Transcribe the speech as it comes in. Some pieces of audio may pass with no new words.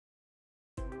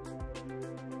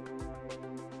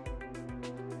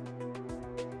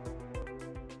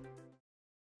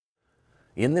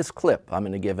In this clip, I'm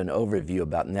going to give an overview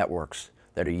about networks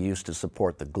that are used to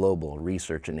support the global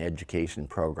research and education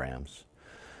programs.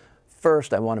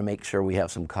 First, I want to make sure we have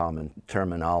some common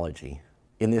terminology.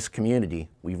 In this community,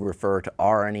 we refer to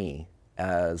R&E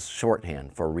as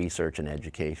shorthand for research and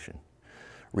education.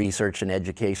 Research and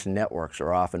education networks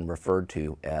are often referred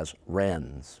to as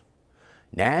RENs.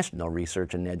 National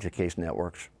research and education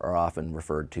networks are often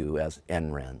referred to as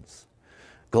NRENs.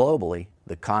 Globally,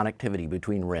 the connectivity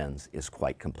between RENs is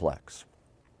quite complex.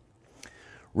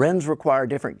 RENs require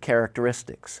different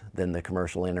characteristics than the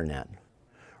commercial internet.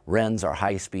 RENs are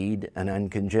high speed and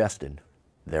uncongested.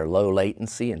 They're low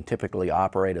latency and typically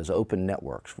operate as open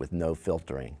networks with no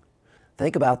filtering.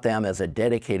 Think about them as a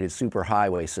dedicated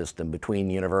superhighway system between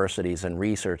universities and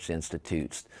research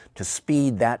institutes to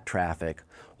speed that traffic,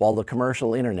 while the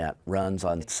commercial internet runs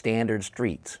on standard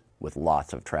streets with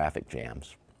lots of traffic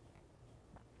jams.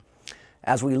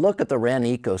 As we look at the REN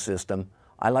ecosystem,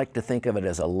 I like to think of it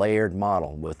as a layered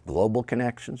model with global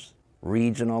connections,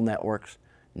 regional networks,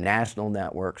 national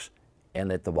networks,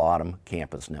 and at the bottom,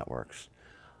 campus networks.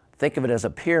 Think of it as a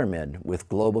pyramid with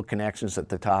global connections at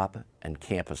the top and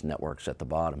campus networks at the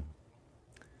bottom.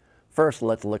 First,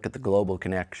 let's look at the global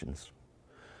connections.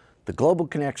 The global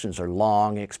connections are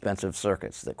long, expensive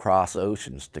circuits that cross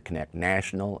oceans to connect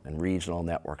national and regional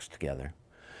networks together.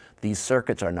 These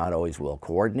circuits are not always well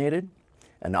coordinated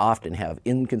and often have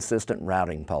inconsistent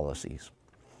routing policies.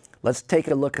 Let's take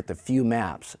a look at the few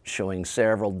maps showing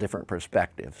several different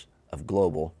perspectives of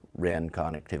global REN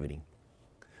connectivity.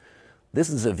 This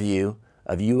is a view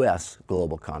of U.S.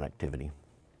 global connectivity.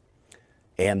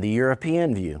 And the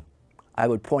European view. I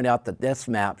would point out that this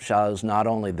map shows not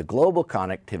only the global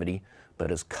connectivity,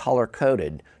 but is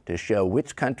color-coded to show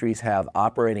which countries have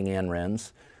operating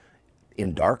NRENs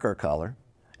in darker color,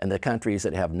 and the countries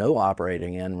that have no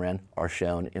operating NREN are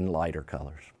shown in lighter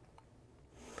colors.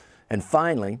 And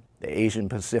finally, the Asian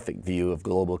Pacific view of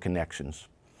global connections.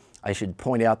 I should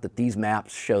point out that these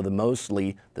maps show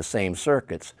mostly the same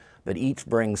circuits, but each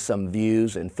brings some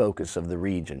views and focus of the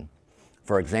region.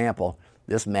 For example,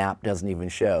 this map doesn't even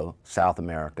show South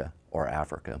America or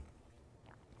Africa.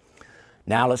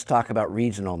 Now let's talk about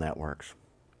regional networks.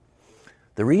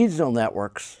 The regional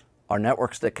networks are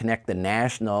networks that connect the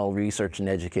national research and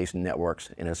education networks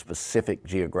in a specific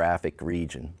geographic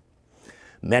region.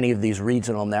 Many of these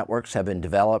regional networks have been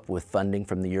developed with funding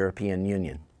from the European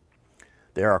Union.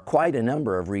 There are quite a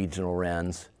number of regional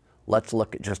RENs. Let's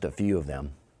look at just a few of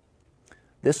them.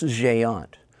 This is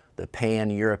GÉANT, the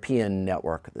pan-European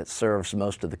network that serves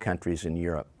most of the countries in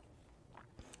Europe.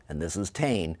 And this is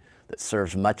TEIN, that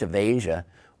serves much of Asia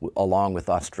along with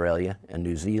Australia and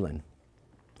New Zealand.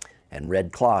 And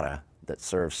Red Clotta, that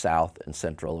serves South and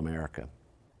Central America.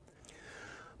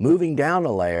 Moving down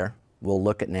a layer, we'll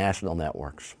look at national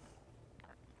networks.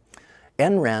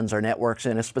 NRENs are networks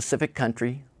in a specific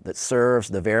country that serves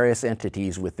the various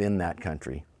entities within that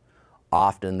country.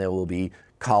 Often there will be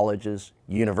colleges,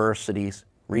 universities,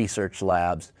 research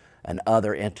labs, and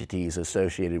other entities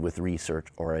associated with research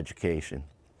or education.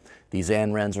 These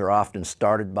NRENs are often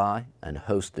started by and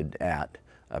hosted at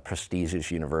a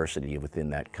prestigious university within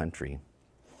that country.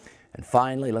 And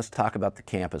finally, let's talk about the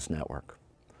campus network.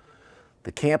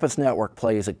 The campus network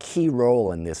plays a key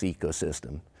role in this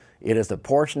ecosystem. It is the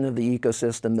portion of the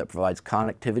ecosystem that provides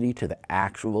connectivity to the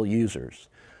actual users.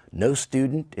 No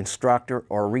student, instructor,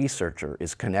 or researcher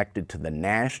is connected to the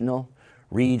national,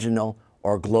 regional,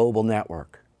 or global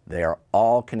network. They are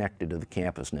all connected to the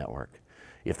campus network.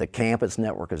 If the campus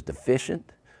network is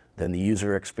deficient, then the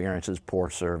user experiences poor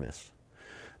service.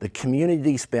 The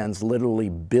community spends literally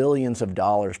billions of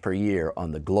dollars per year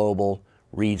on the global,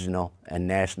 regional, and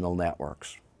national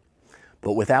networks.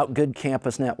 But without good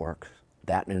campus networks,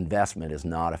 that investment is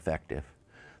not effective.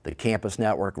 The campus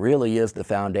network really is the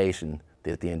foundation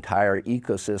that the entire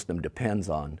ecosystem depends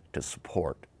on to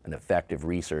support an effective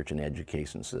research and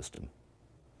education system.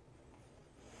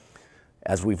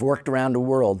 As we've worked around the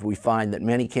world, we find that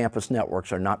many campus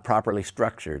networks are not properly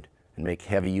structured and make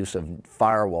heavy use of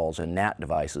firewalls and NAT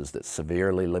devices that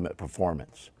severely limit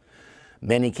performance.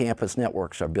 Many campus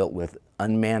networks are built with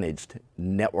unmanaged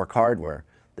network hardware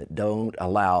that don't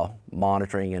allow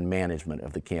monitoring and management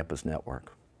of the campus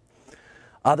network.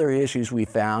 Other issues we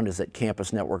found is that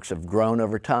campus networks have grown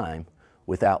over time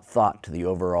without thought to the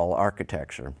overall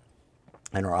architecture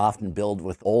and are often built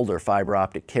with older fiber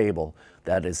optic cable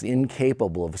that is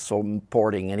incapable of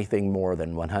supporting anything more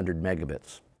than 100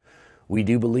 megabits. We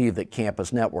do believe that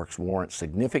campus networks warrant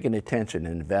significant attention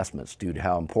and investments due to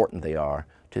how important they are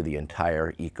to the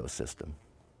entire ecosystem.